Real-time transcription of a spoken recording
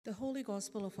The Holy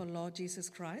Gospel of our Lord Jesus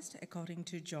Christ according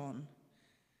to John.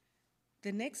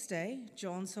 The next day,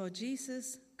 John saw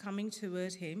Jesus coming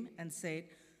toward him and said,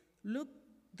 "Look,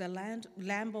 the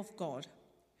Lamb of God,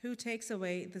 who takes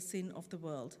away the sin of the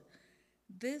world.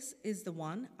 This is the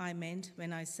one I meant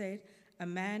when I said, 'A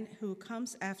man who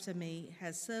comes after me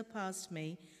has surpassed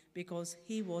me because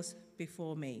he was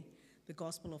before me.'" The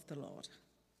Gospel of the Lord.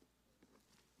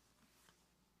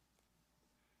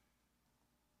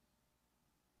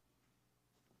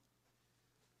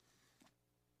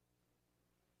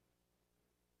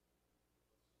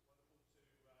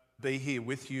 Be here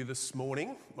with you this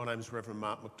morning. My name is Reverend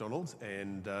Mark McDonald,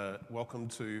 and welcome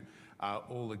to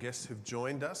all the guests who've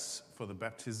joined us for the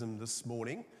baptism this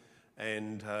morning.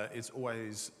 And it's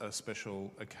always a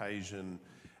special occasion.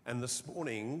 And this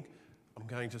morning, I'm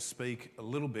going to speak a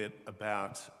little bit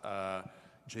about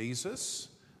Jesus.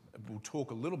 We'll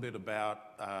talk a little bit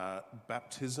about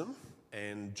baptism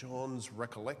and John's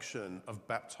recollection of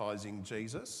baptizing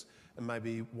Jesus, and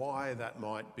maybe why that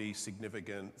might be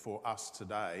significant for us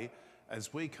today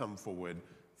as we come forward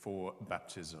for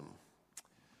baptism.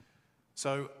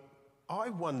 So I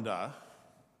wonder,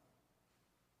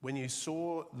 when you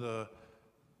saw the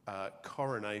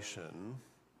coronation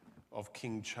of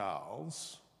King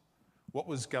Charles, what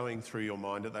was going through your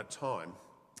mind at that time?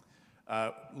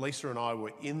 Lisa and I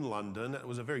were in London. It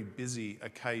was a very busy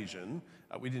occasion.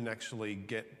 We didn't actually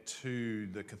get to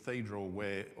the cathedral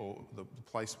or the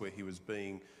place where he was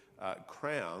being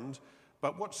crowned.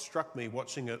 But what struck me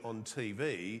watching it on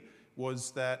TV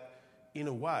was that, in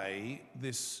a way,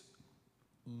 this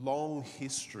long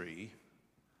history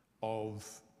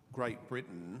of Great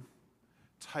Britain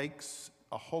takes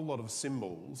a whole lot of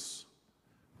symbols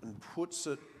and puts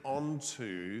it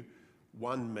onto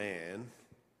one man,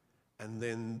 and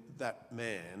then that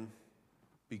man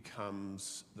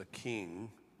becomes the king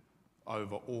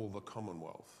over all the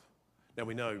Commonwealth. Now,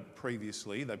 we know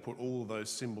previously they put all of those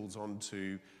symbols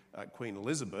onto Queen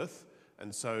Elizabeth,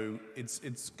 and so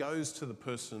it goes to the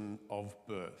person of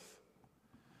birth.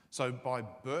 So by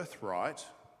birthright,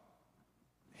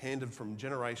 handed from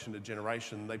generation to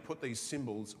generation, they put these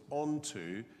symbols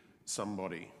onto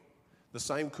somebody. The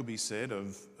same could be said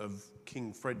of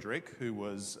King Frederick, who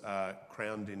was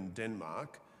crowned in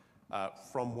Denmark,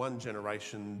 from one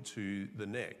generation to the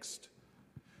next.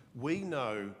 We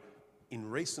know in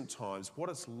recent times what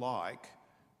it's like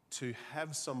to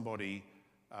have somebody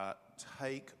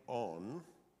take on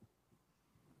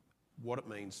what it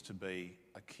means to be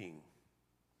a king.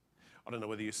 I don't know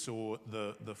whether you saw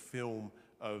the film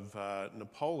of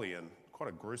Napoleon. Quite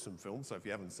a gruesome film, so if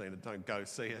you haven't seen it, don't go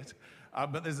see it.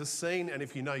 But there's a scene, and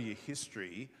if you know your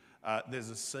history, there's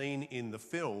a scene in the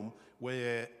film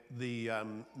where the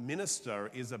minister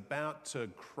is about to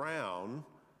crown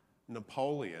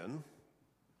Napoleon,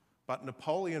 but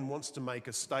Napoleon wants to make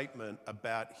a statement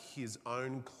about his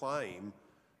own claim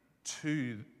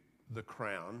to the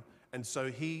crown, and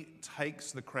so he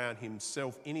takes the crown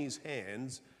himself in his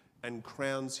hands and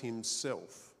crowns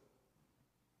himself.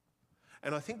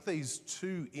 And I think these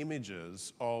two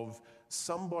images of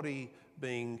somebody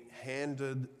being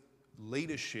handed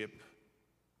leadership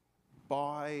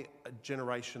by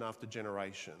generation after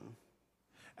generation,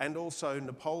 and also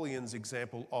Napoleon's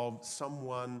example of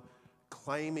someone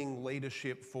claiming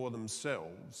leadership for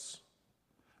themselves,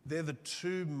 they're the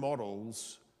two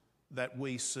models that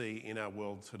we see in our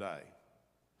world today.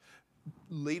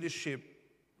 Leadership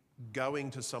going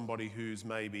to somebody who's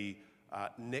maybe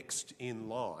next in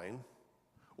line,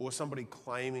 or somebody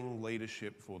claiming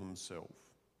leadership for themselves.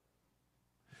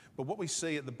 But what we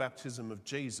see at the baptism of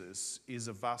Jesus is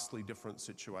a vastly different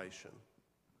situation.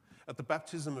 At the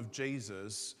baptism of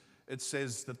Jesus, it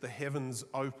says that the heavens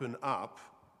open up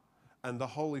and the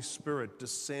Holy Spirit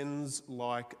descends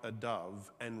like a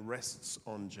dove and rests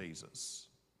on Jesus.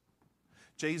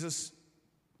 Jesus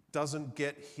doesn't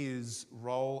get his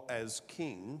role as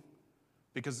king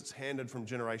because it's handed from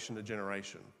generation to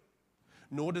generation.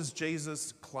 Nor does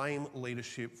Jesus claim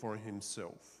leadership for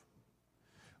himself.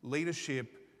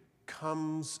 Leadership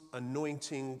comes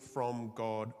anointing from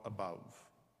God above.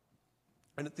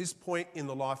 And at this point in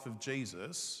the life of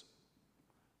Jesus,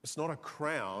 it's not a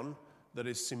crown that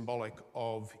is symbolic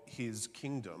of his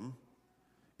kingdom,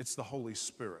 it's the Holy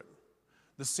Spirit.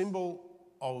 The symbol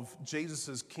of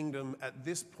Jesus' kingdom at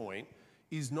this point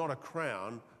is not a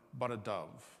crown, but a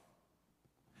dove.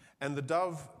 And the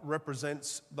dove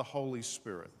represents the Holy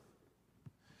Spirit.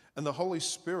 And the Holy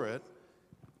Spirit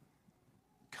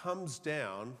comes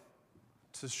down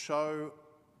to show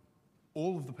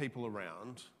all of the people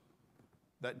around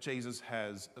that Jesus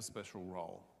has a special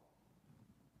role.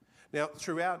 Now,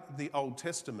 throughout the Old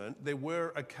Testament, there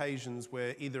were occasions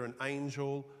where either an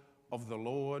angel of the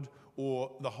Lord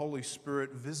or the Holy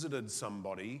Spirit visited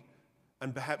somebody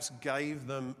and perhaps gave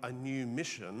them a new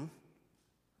mission,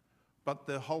 but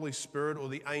the Holy Spirit or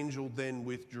the angel then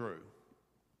withdrew.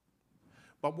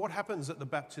 But what happens at the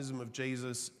baptism of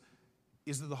Jesus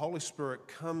is that the Holy Spirit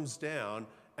comes down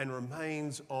and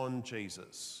remains on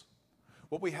Jesus.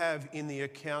 What we have in the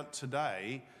account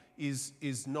today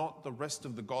is not the rest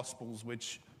of the Gospels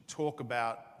which talk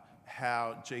about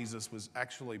how Jesus was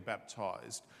actually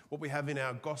baptized. What we have in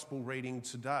our Gospel reading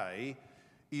today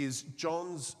is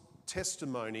John's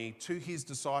testimony to his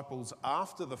disciples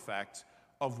after the fact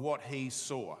of what he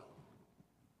saw.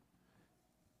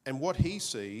 And what he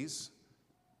sees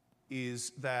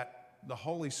is that the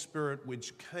Holy Spirit,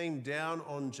 which came down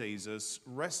on Jesus,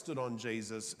 rested on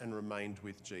Jesus and remained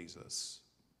with Jesus.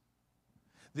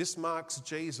 This marks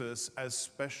Jesus as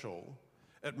special.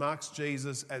 It marks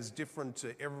Jesus as different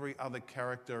to every other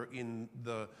character in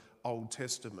the Old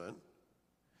Testament.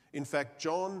 In fact,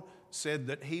 John said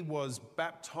that he was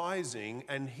baptizing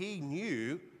and he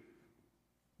knew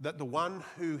that the one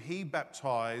who he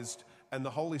baptized and the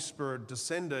Holy Spirit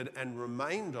descended and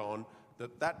remained on,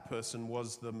 that person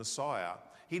was the Messiah.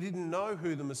 He didn't know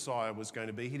who the Messiah was going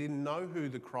to be. He didn't know who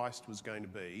the Christ was going to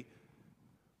be.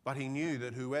 But he knew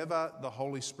that whoever the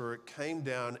Holy Spirit came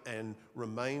down and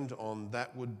remained on,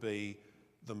 that would be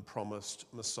the promised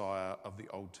Messiah of the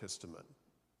Old Testament.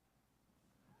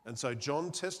 And so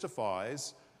John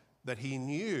testifies that he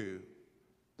knew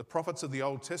the prophets of the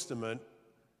Old Testament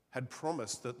had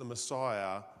promised that the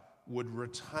Messiah would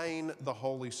retain the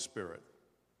Holy Spirit.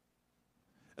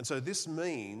 And so this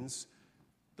means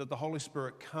that the Holy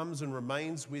Spirit comes and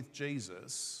remains with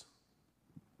Jesus,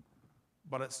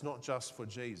 but it's not just for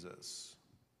Jesus.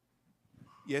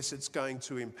 Yes, it's going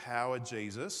to empower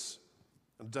Jesus.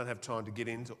 I don't have time to get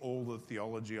into all the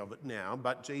theology of it now,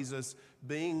 but Jesus,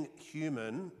 being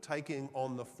human, taking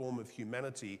on the form of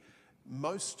humanity,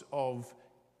 most of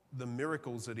the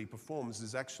miracles that he performs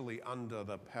is actually under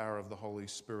the power of the Holy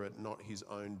Spirit, not his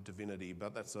own divinity,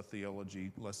 but that's a theology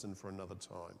lesson for another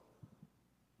time.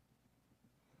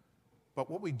 But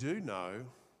what we do know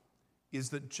is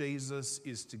that Jesus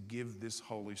is to give this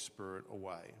Holy Spirit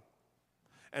away.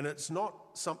 And it's not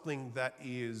something that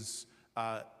is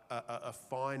a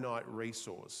finite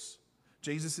resource.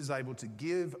 Jesus is able to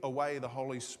give away the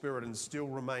Holy Spirit and still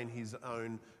remain his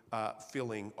own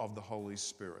filling of the Holy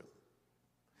Spirit.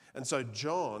 And so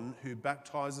John, who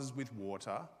baptizes with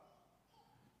water,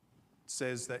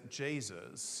 says that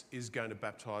Jesus is going to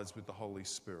baptize with the Holy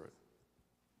Spirit.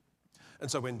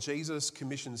 And so when Jesus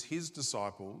commissions his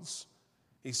disciples,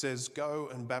 he says, "Go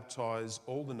and baptize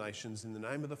all the nations in the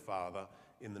name of the Father,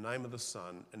 in the name of the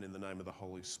Son, and in the name of the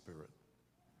Holy Spirit."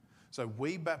 So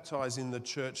we baptize in the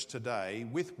church today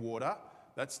with water.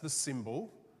 That's the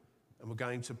symbol. And we're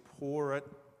going to pour it,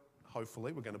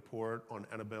 hopefully, we're going to pour it on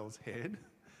Annabelle's head.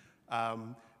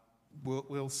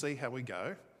 We'll see how we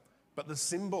go. But the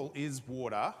symbol is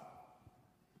water,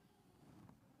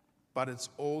 but it's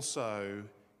also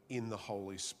in the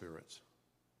Holy Spirit.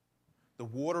 The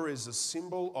water is a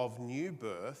symbol of new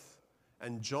birth,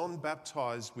 and John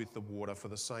baptized with the water for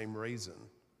the same reason.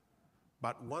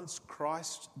 But once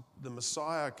Christ, the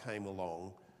Messiah, came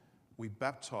along, we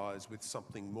baptize with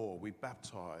something more. We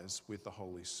baptize with the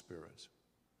Holy Spirit.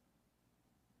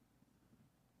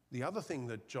 The other thing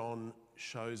that John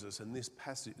shows us in this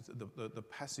passage, the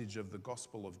passage of the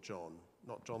Gospel of John,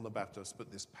 not John the Baptist, but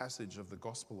this passage of the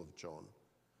Gospel of John,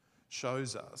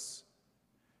 shows us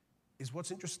is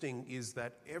what's interesting is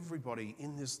that everybody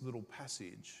in this little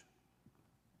passage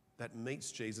that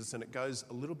meets Jesus, and it goes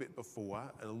a little bit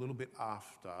before and a little bit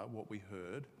after what we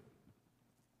heard,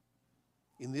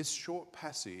 in this short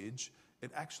passage,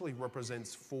 it actually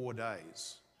represents 4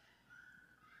 days.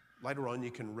 Later on, you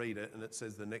can read it, and it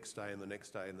says the next day and the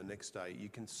next day and the next day. You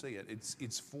can see it.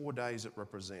 It's 4 days it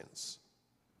represents.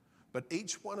 But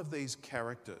each one of these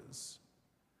characters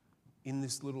in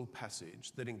this little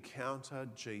passage that encounter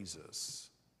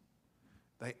Jesus,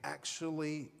 they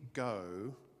actually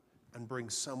go and bring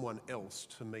someone else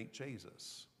to meet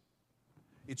Jesus.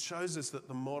 It shows us that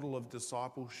the model of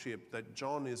discipleship that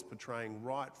John is portraying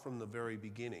right from the very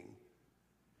beginning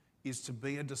is to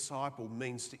be a disciple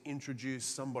means to introduce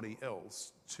somebody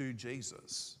else to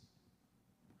Jesus.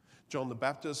 John the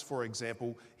Baptist, for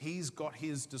example, he's got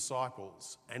his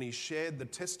disciples and he shared the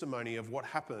testimony of what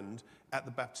happened at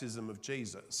the baptism of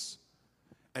Jesus.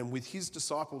 And with his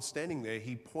disciples standing there,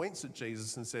 he points at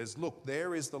Jesus and says, "Look,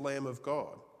 there is the Lamb of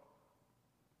God."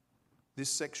 This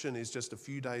section is just a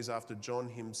few days after John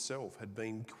himself had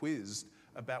been quizzed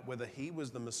about whether he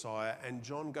was the Messiah, and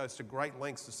John goes to great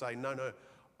lengths to say, no,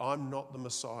 I'm not the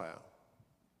Messiah.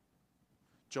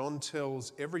 John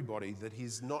tells everybody that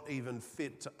he's not even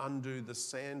fit to undo the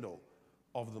sandal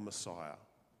of the Messiah.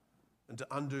 And to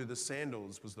undo the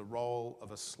sandals was the role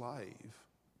of a slave.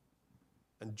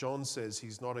 And John says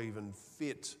he's not even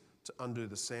fit to undo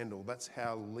the sandal. That's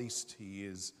how least he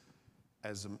is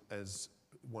as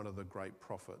one of the great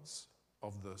prophets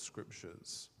of the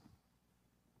scriptures.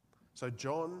 So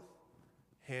John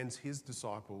hands his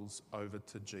disciples over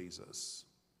to Jesus.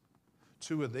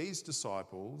 Two of these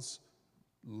disciples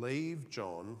leave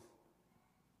John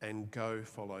and go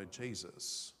follow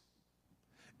Jesus.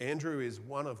 Andrew is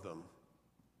one of them.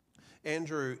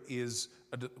 Andrew is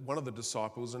one of the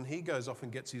disciples, and he goes off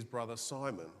and gets his brother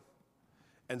Simon.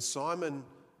 And Simon,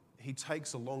 he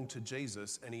takes along to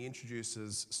Jesus, and he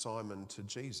introduces Simon to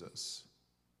Jesus.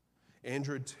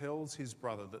 Andrew tells his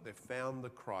brother that they've found the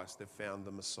Christ, they've found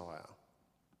the Messiah.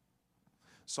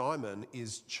 Simon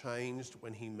is changed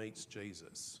when he meets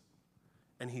Jesus.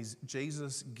 And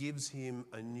Jesus gives him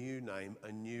a new name,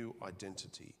 a new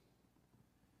identity.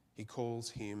 He calls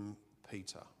him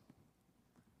Peter.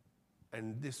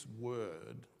 And this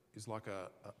word is like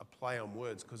a play on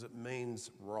words because it means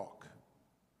rock.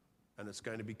 And it's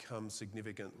going to become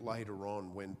significant later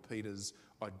on when Peter's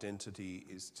identity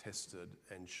is tested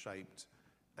and shaped,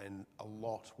 and a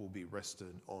lot will be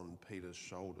rested on Peter's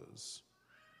shoulders.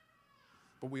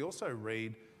 But we also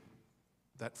read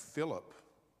that Philip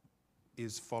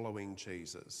is following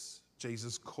Jesus.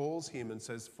 Jesus calls him and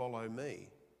says, "Follow me."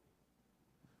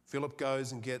 Philip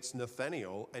goes and gets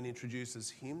Nathanael and introduces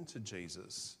him to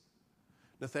Jesus.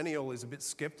 Nathanael is a bit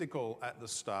skeptical at the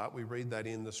start. We read that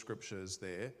in the scriptures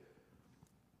there.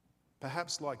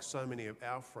 Perhaps like so many of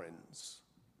our friends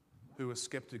who are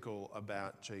skeptical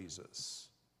about Jesus.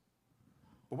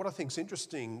 But what I think is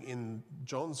interesting in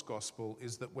John's gospel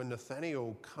is that when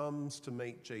Nathanael comes to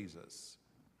meet Jesus,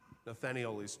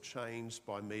 Nathanael is changed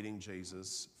by meeting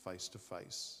Jesus face to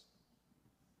face.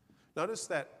 Notice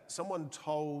that someone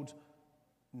told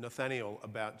Nathanael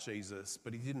about Jesus,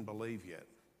 but he didn't believe yet.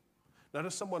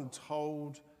 Notice someone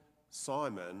told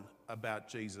Simon about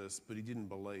Jesus, but he didn't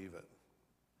believe it.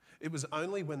 It was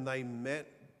only when they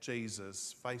met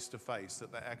Jesus face to face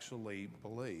that they actually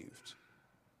believed.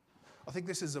 I think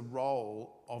this is a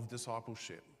role of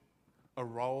discipleship, a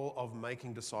role of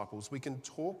making disciples. We can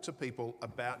talk to people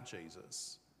about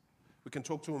Jesus. We can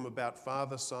talk to them about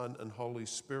Father, Son, and Holy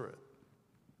Spirit.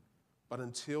 But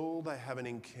until they have an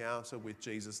encounter with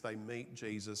Jesus, they meet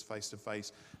Jesus face to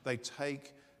face, they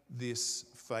take this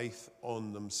faith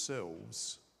on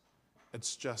themselves.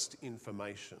 It's just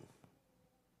information.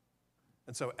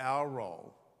 And so our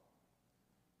role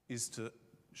is to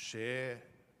share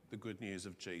the good news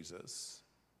of Jesus,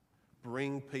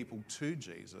 bring people to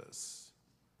Jesus,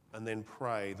 and then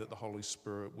pray that the Holy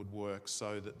Spirit would work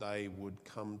so that they would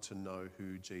come to know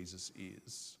who Jesus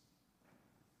is.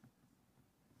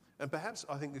 And perhaps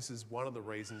I think this is one of the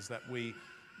reasons that we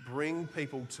bring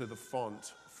people to the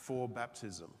font for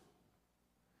baptism,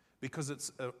 because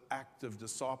it's an act of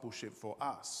discipleship for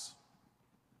us.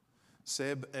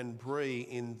 Seb and Bree,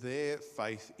 in their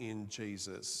faith in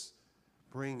Jesus,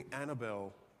 bring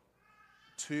Annabelle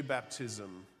to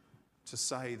baptism to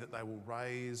say that they will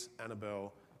raise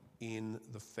Annabelle in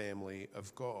the family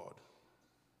of God.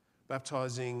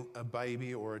 Baptizing a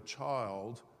baby or a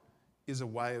child is a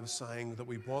way of saying that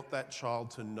we want that child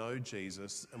to know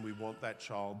Jesus and we want that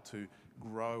child to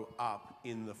grow up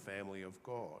in the family of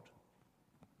God.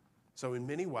 So in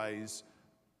many ways,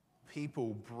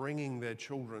 people bringing their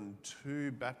children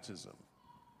to baptism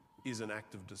is an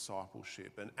act of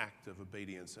discipleship, an act of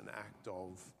obedience, an act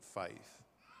of faith,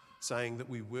 saying that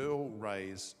we will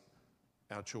raise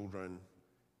our children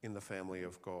in the family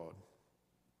of God.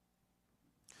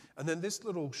 And then this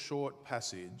little short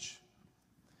passage,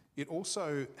 it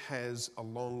also has a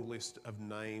long list of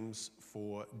names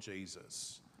for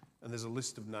Jesus. And there's a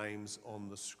list of names on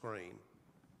the screen.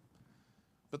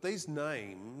 But these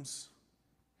names,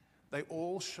 they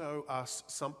all show us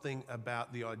something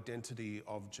about the identity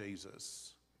of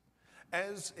Jesus.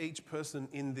 As each person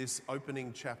in this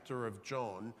opening chapter of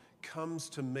John comes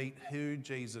to meet who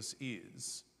Jesus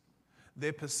is,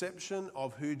 their perception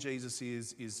of who Jesus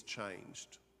is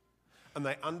changed. And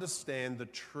they understand the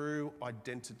true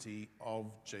identity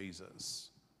of Jesus.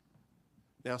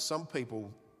 Now, some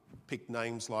people pick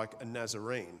names like a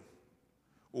Nazarene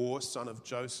or son of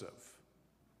Joseph.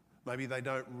 Maybe they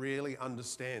don't really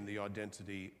understand the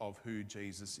identity of who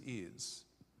Jesus is.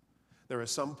 There are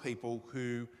some people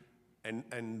who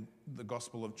And the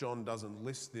Gospel of John doesn't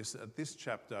list this at this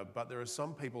chapter, but there are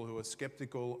some people who are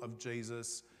skeptical of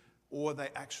Jesus, or they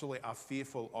actually are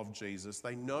fearful of Jesus.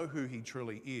 They know who he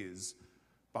truly is,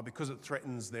 but because it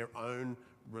threatens their own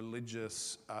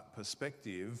religious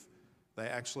perspective, they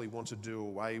actually want to do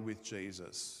away with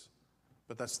Jesus.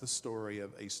 But that's the story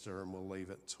of Easter, and we'll leave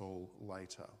it till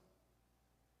later.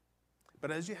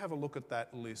 But as you have a look at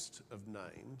that list of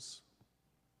names,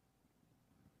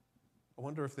 I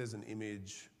wonder if there's an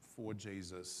image for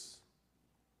Jesus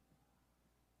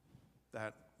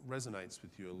that resonates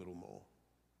with you a little more.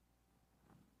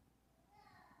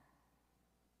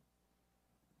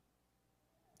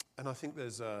 And I think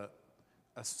there's a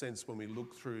sense when we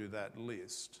look through that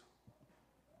list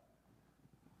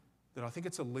that I think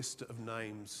it's a list of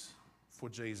names for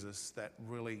Jesus that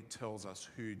really tells us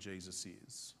who Jesus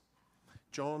is.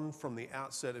 John, from the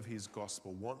outset of his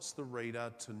gospel, wants the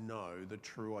reader to know the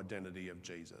true identity of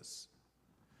Jesus.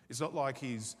 It's not like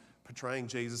he's portraying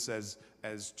Jesus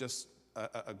as just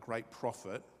a great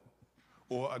prophet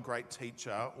or a great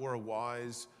teacher or a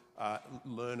wise,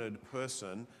 learned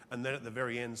person, and then at the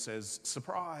very end says,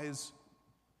 surprise.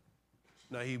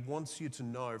 No, he wants you to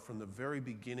know from the very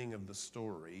beginning of the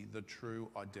story the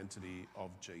true identity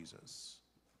of Jesus.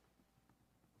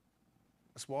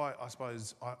 That's why I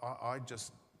suppose I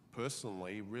just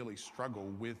personally really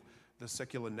struggle with the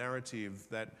secular narrative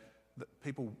that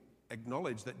people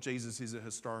acknowledge that Jesus is a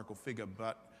historical figure,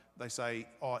 but they say,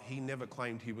 oh, he never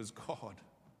claimed he was God.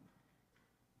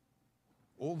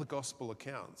 All the gospel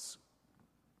accounts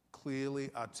clearly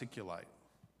articulate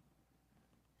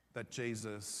that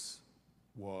Jesus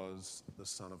was the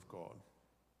Son of God.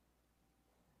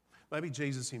 Maybe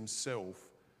Jesus himself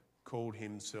called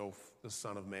himself the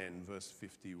Son of Man, verse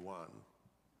 51,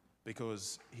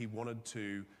 because he wanted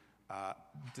to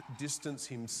distance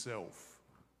himself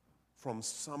from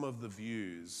some of the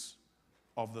views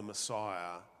of the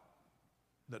Messiah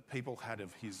that people had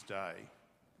of his day,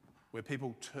 where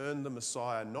people turned the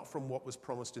Messiah not from what was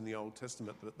promised in the Old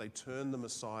Testament, but they turned the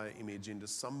Messiah image into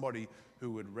somebody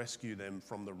who would rescue them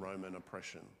from the Roman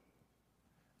oppression.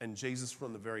 And Jesus,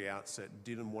 from the very outset,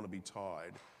 didn't want to be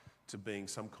tied to being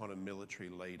some kind of military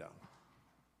leader.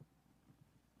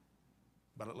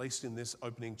 But at least in this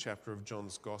opening chapter of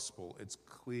John's Gospel, it's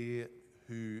clear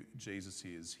who Jesus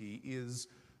is. He is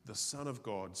the Son of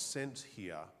God sent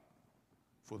here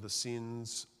for the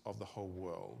sins of the whole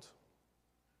world.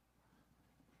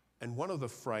 And one of the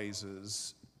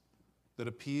phrases that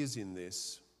appears in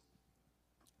this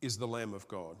is the Lamb of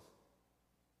God.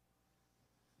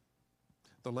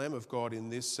 The Lamb of God in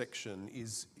this section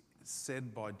is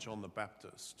said by John the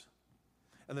Baptist.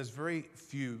 And there's very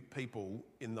few people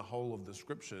in the whole of the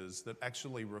scriptures that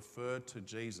actually refer to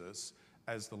Jesus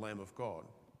as the Lamb of God.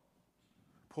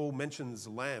 Paul mentions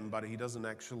lamb, but he doesn't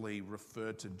actually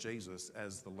refer to Jesus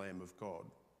as the Lamb of God.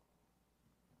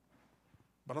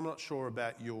 But I'm not sure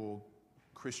about your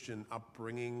Christian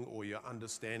upbringing or your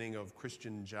understanding of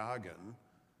Christian jargon,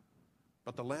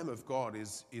 but the Lamb of God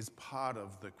is part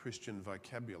of the Christian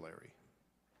vocabulary.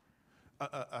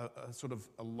 A sort of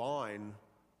a line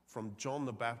from John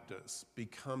the Baptist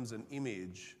becomes an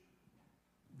image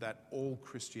that all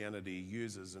Christianity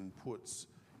uses and puts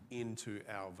into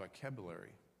our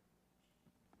vocabulary.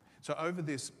 So over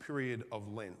this period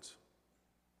of Lent,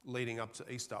 leading up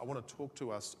to Easter, I want to talk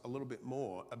to us a little bit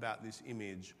more about this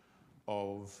image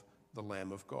of the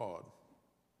Lamb of God.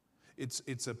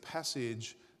 It's a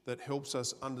passage that helps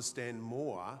us understand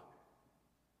more.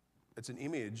 It's an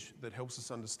image that helps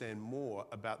us understand more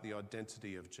about the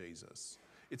identity of Jesus.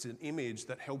 It's an image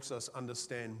that helps us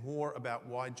understand more about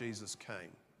why Jesus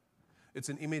came. It's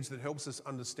an image that helps us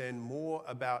understand more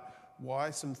about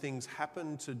why some things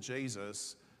happened to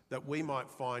Jesus that we might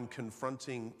find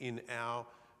confronting in our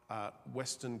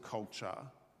Western culture,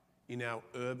 in our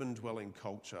urban dwelling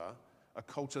culture, a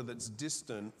culture that's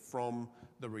distant from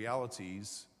the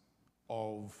realities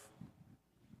of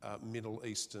Middle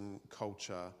Eastern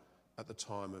culture at the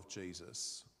time of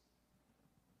Jesus.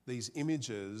 These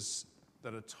images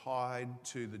that are tied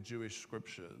to the Jewish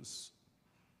scriptures,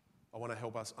 I want to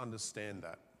help us understand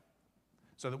that,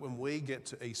 so that when we get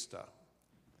to Easter,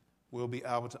 we'll be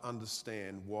able to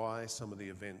understand why some of the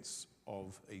events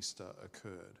of Easter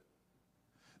occurred.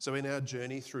 So in our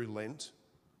journey through Lent,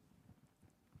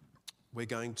 we're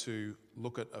going to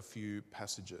look at a few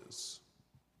passages.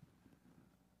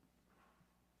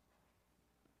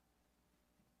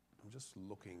 I'm just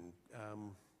looking.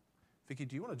 Vicky,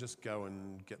 do you want to just go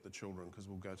and get the children, because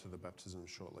we'll go to the baptism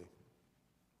shortly.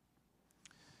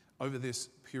 Over this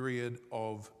period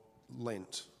of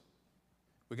Lent,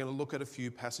 we're going to look at a few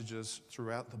passages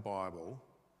throughout the Bible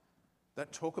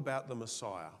that talk about the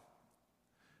Messiah.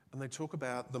 And they talk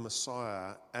about the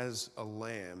Messiah as a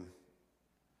lamb.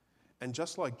 And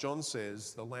just like John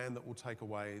says, the lamb that will take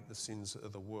away the sins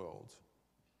of the world.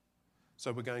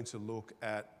 So we're going to look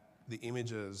at the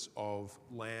images of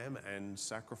lamb and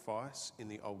sacrifice in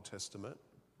the Old Testament.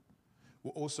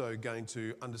 We're also going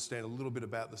to understand a little bit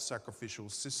about the sacrificial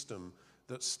system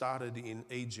that started in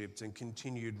Egypt and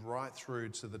continued right through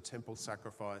to the temple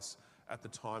sacrifice at the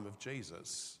time of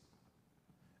Jesus,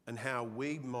 and how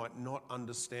we might not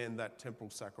understand that temple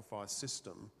sacrifice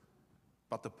system,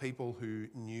 but the people who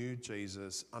knew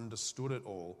Jesus understood it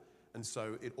all, and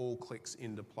so it all clicks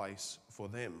into place for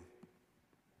them.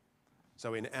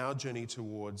 So in our journey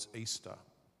towards Easter,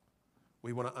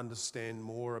 we want to understand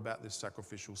more about this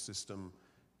sacrificial system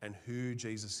and who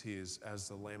Jesus is as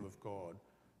the Lamb of God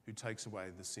who takes away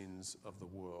the sins of the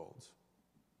world.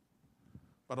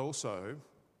 But also,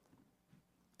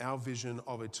 our vision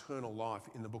of eternal life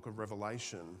in the book of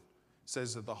Revelation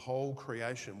says that the whole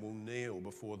creation will kneel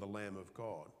before the Lamb of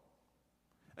God.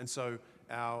 And so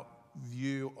our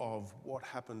view of what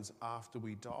happens after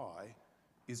we die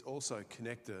is also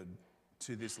connected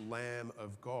to this Lamb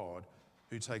of God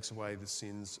who takes away the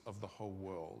sins of the whole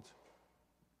world.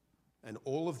 And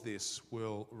all of this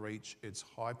will reach its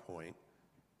high point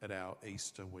at our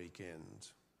Easter weekend.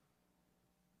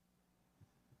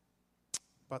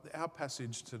 But our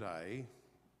passage today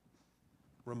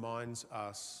reminds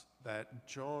us that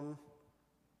John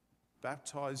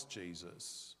baptized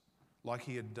Jesus like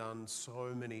he had done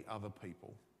so many other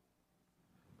people.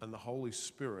 And the Holy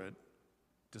Spirit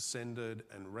descended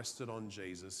and rested on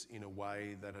Jesus in a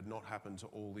way that had not happened to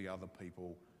all the other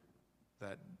people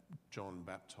that John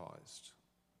baptized.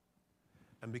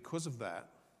 And because of that,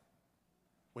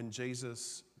 when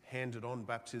Jesus handed on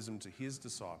baptism to his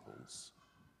disciples,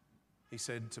 he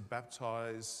said to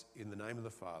baptize in the name of the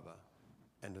Father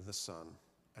and of the Son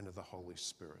and of the Holy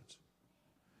Spirit.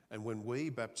 And when we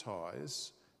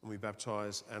baptize, and we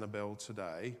baptize Annabelle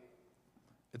today,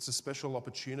 it's a special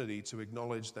opportunity to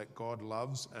acknowledge that God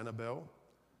loves Annabelle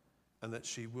and that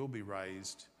she will be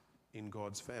raised in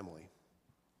God's family.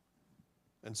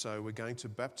 And so we're going to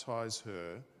baptize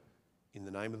her in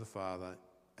the name of the Father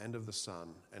and of the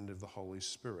Son and of the Holy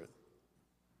Spirit.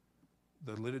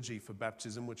 The liturgy for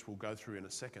baptism, which we'll go through in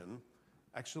a second,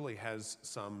 actually has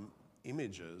some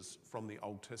images from the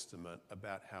Old Testament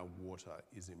about how water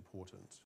is important.